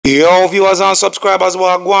Yo viewers and subscribers, we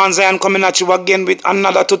are Xyan coming at you again with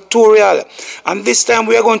another tutorial, and this time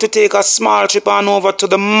we are going to take a small trip on over to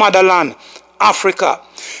the motherland, Africa.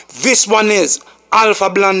 This one is Alpha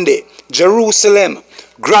Blondy, Jerusalem.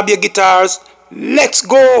 Grab your guitars, let's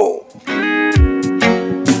go!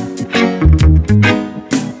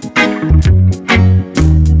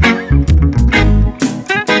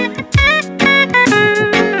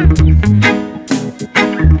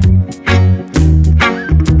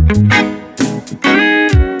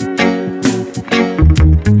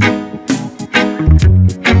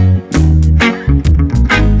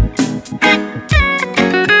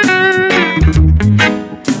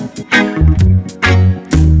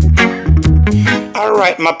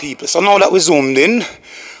 Alright my people, so now that we zoomed in,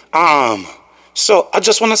 so I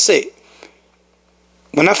just want to say,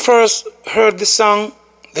 when I first heard the song,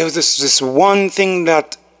 there was this one thing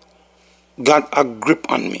that got a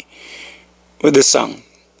grip on me with the song,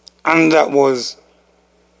 and that was,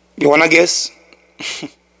 you wanna guess?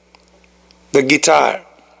 The guitar.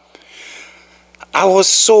 I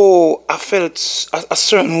felt a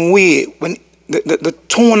certain way when the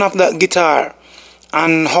tone of that guitar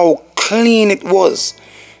and how clean it was,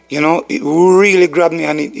 you know, it really grabbed me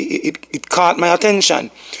and it caught my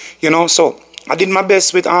attention, you know. So I did my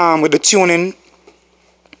best with the tuning,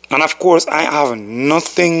 and of course I have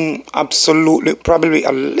nothing, absolutely, probably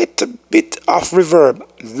a little bit of reverb.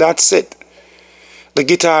 That's it. The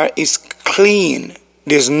guitar is clean.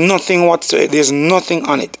 There's nothing whatsoever. There's nothing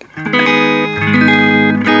on it.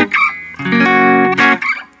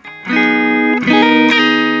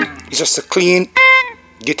 It's just a clean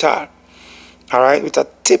guitar, all right, with a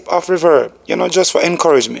tip of reverb, you know, just for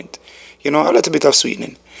encouragement, you know, a little bit of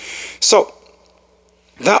sweetening. So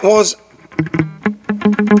that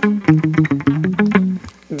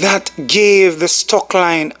gave the stock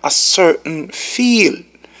line a certain feel,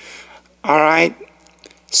 all right.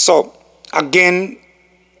 So again,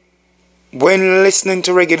 when listening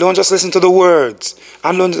to reggae, don't just listen to the words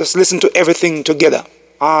and don't just listen to everything together,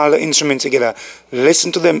 all the instruments together.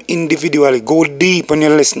 Listen to them individually. Go deep when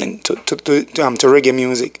you're listening to reggae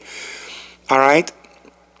music. Alright?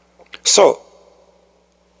 So,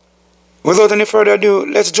 without any further ado,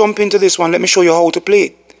 let's jump into this one. Let me show you how to play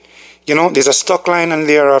it. You know, there's a stock line and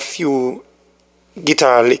there are a few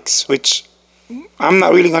guitar licks, which I'm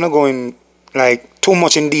not really going to go in like too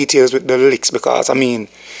much in details with the licks, because I mean,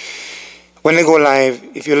 when they go live,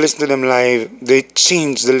 if you listen to them live, they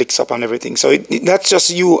change the licks up and everything. So that's just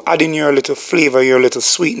you adding your little flavor, your little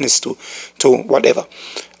sweetness to whatever.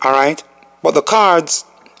 Alright? But the cards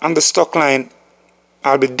and the stock line,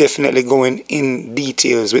 I'll be definitely going in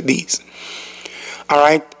details with these.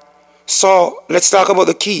 Alright? So let's talk about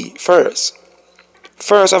the key first.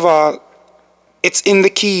 First of all, it's in the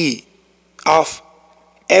key of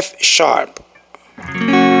F sharp.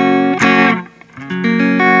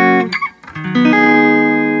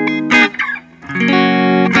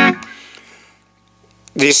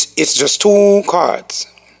 This is just two cards,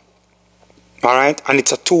 all right, and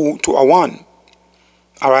it's a 2 to a 1,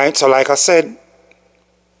 all right. So like I said,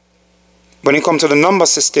 when it comes to the number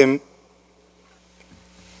system,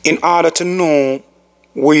 in order to know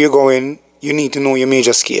where you're going, you need to know your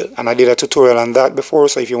major scale, and I did a tutorial on that before,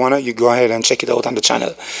 so if you wanna, you go ahead and check it out on the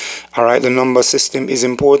channel. All right, the number system is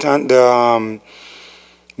important. The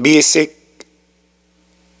basic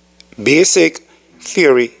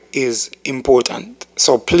theory is important.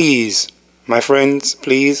 So please, my friends,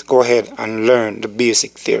 please go ahead and learn the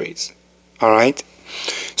basic theories. All right?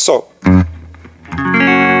 So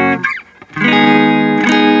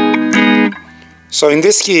in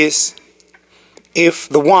this case, if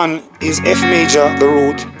the 1 is F major, the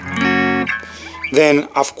root, then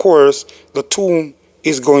of course the 2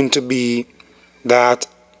 is going to be that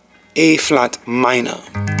A flat minor.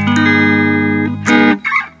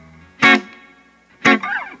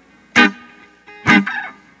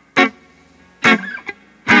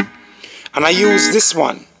 And I use this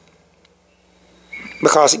one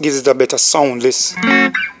because it gives it a better sound, this,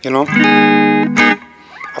 you know.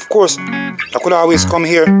 Of course, I could always come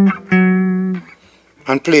here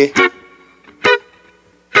and play,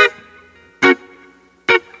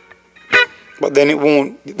 but then it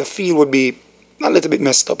won't, the feel would be a little bit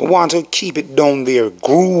messed up. I want to keep it down there,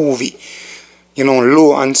 groovy, you know,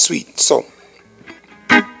 low and sweet. So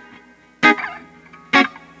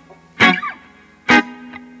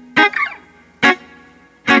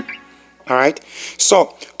alright,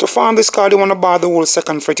 so to form this chord, you want to bar the whole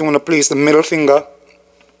second fret. You want to place the middle finger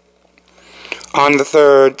on the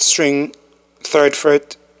third string, third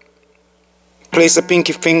fret. Place the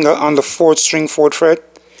pinky finger on the fourth string, fourth fret.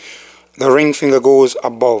 the ring finger goes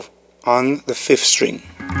above on the 5th string.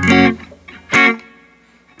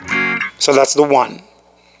 So that's the 1.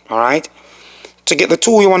 Alright? To get the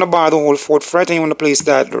 2, you want to bar the whole 4th fret, and you want to place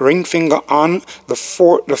that ring finger on the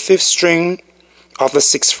 5th string of the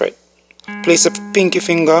 6th fret. Place the pinky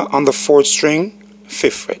finger on the 4th string,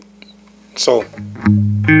 5th fret. So,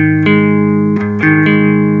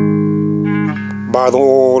 bar the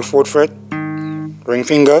whole 4th fret, ring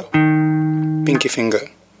finger, pinky finger.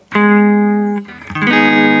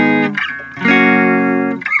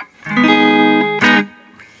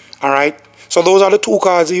 Alright, so those are the 2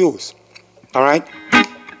 chords you use. Alright?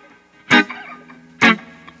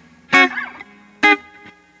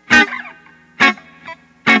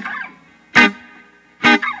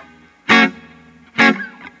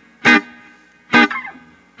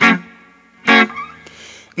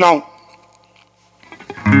 Now,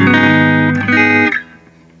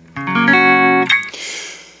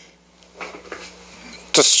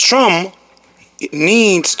 to strum, it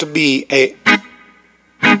needs to be a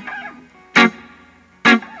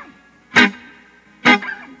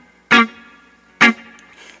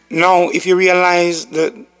now, if you realize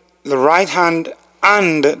that the right hand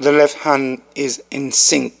and the left hand is in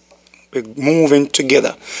sync, we're moving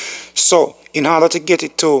together. So, in order to get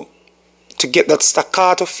it to get that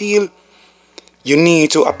staccato feel, you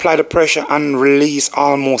need to apply the pressure and release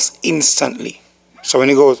almost instantly. So when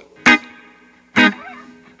it goes,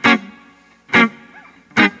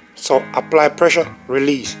 so apply pressure,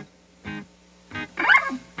 release.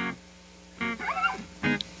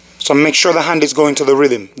 So make sure the hand is going to the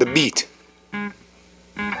rhythm, the beat.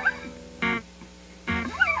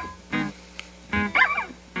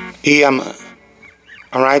 Yeah, man.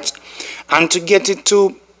 Alright? And to get it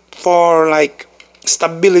to, for like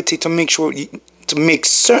stability, to make sure, to make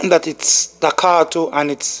certain that it's staccato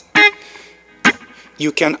and it's,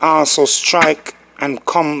 you can also strike and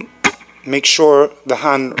come, make sure the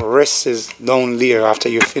hand rests down there after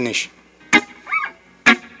you finish.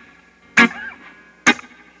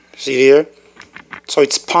 See there? So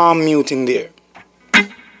it's palm muting there.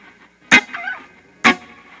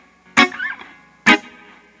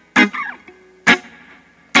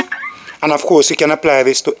 And of course you can apply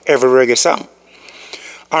this to every reggae song.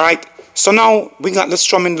 Alright, so now we got the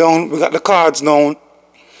strumming down, we got the chords down.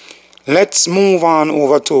 Let's move on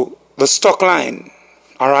over to the stock line.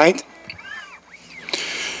 Alright?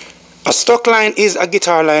 A stock line is a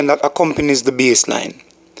guitar line that accompanies the bass line.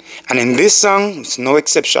 And in this song, it's no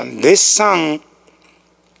exception. This song,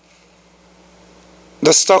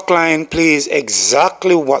 the stock line plays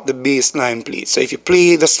exactly what the bass line plays. So if you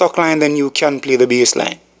play the stock line, then you can play the bass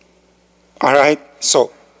line. Alright,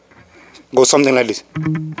 so go something like this.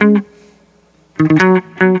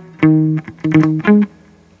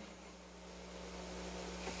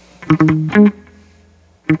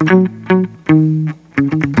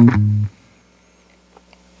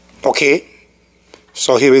 Okay,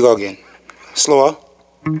 so here we go again. Slower.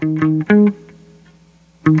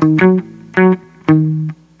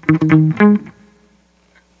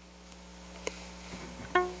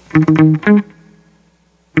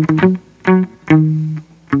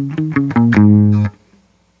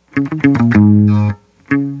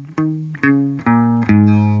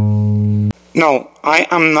 Now, I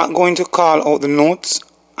am not going to call out the notes.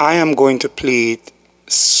 I am going to play it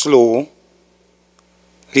slow.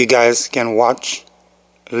 You guys can watch,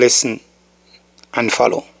 listen, and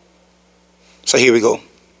follow. So here we go.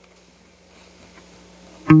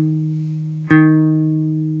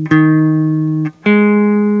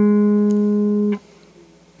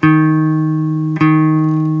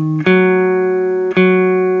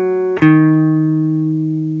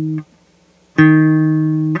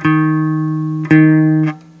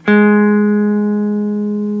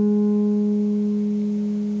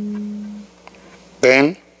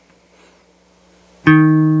 Then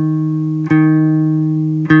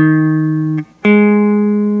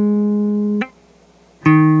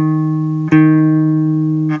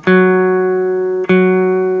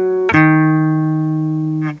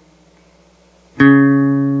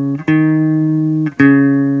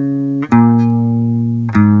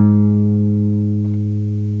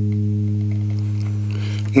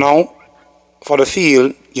now for the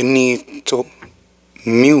feel, you need to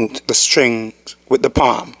mute the strings with the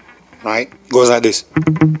palm, right? It goes like this.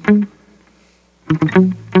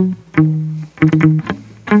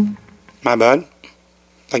 My bad.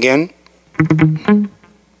 Again.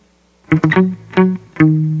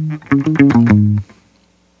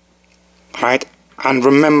 Alright, and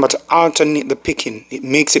remember to alternate the picking. It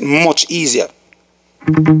makes it much easier.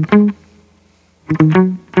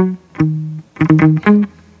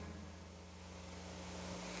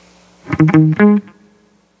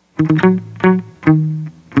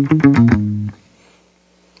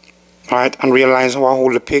 Alright, and realize how I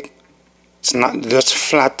hold the pick. It's not just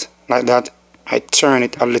flat like that. I turn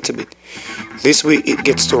it a little bit. This way it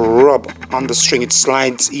gets to rub on the string. It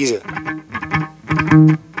slides easier.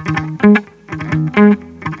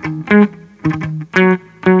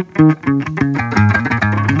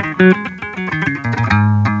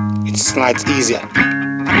 It slides easier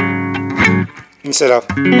instead of.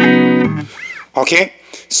 Okay,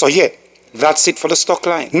 so yeah, that's it for the stock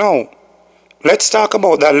line. Now let's talk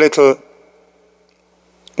about that little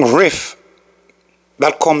riff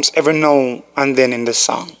that comes every now and then in the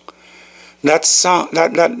song. That song,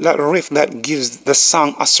 that riff that gives the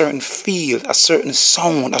song a certain feel, a certain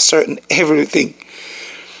sound, a certain everything.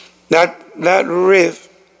 That riff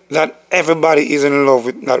that everybody is in love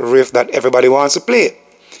with, that riff that everybody wants to play.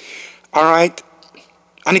 Alright?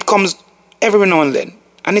 And it comes every now and then.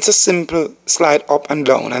 And it's a simple slide up and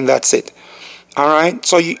down, and that's it. Alright?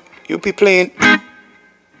 So you be playing.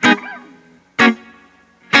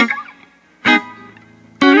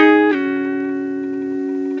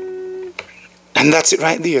 And that's it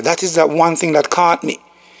right there. That is that one thing that caught me.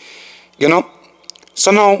 You know? So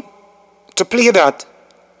now, to play that,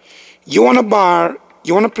 you want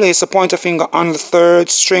to place a pointer finger on the 3rd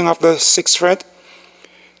string of the 6th fret.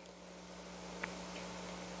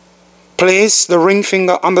 Place the ring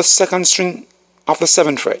finger on the 2nd string of the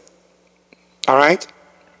 7th fret. Alright?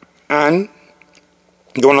 And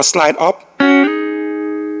you want to slide up.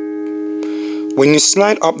 When you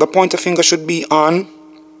slide up, the pointer finger should be on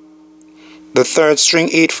the 3rd string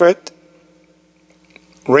 8th fret.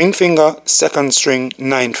 Ring finger 2nd string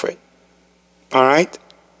 9th fret. Alright?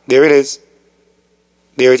 There it is.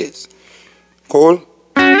 There it is. Hold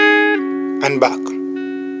and back.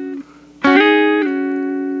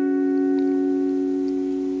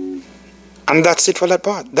 And that's it for that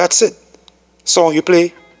part. That's it. So you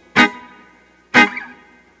play.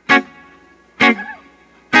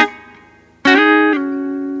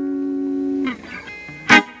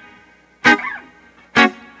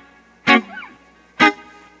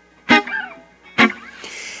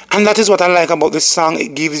 And that is what I like about this song.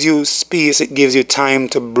 It gives you space, it gives you time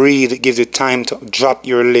to breathe, it gives you time to drop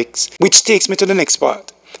your licks. Which takes me to the next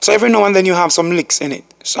part. So every now and then you have some licks in it.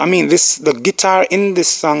 So I mean, the guitar in this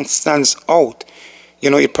song stands out.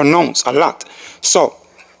 You know, it pronounced a lot. So,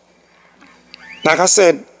 like I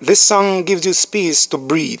said, this song gives you space to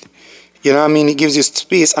breathe. You know what I mean? It gives you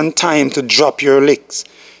space and time to drop your licks.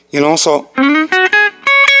 You know, so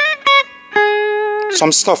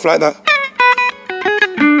some stuff like that.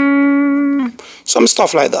 Some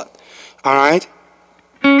stuff like that. Alright?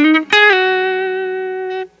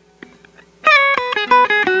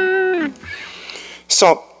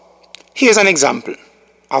 So, here's an example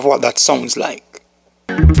of what that sounds like.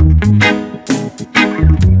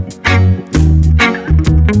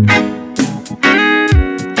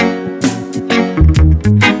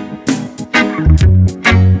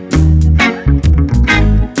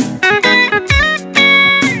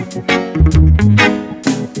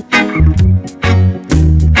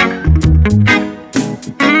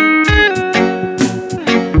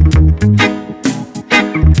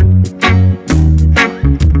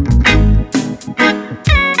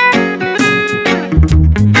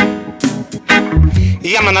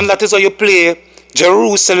 And that is how you play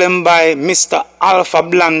Jerusalem by Mr. Alpha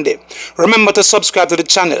Blondy. Remember to subscribe to the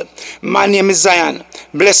channel. My name is Xyan.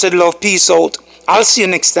 Blessed love, peace out. I'll see you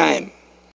next time.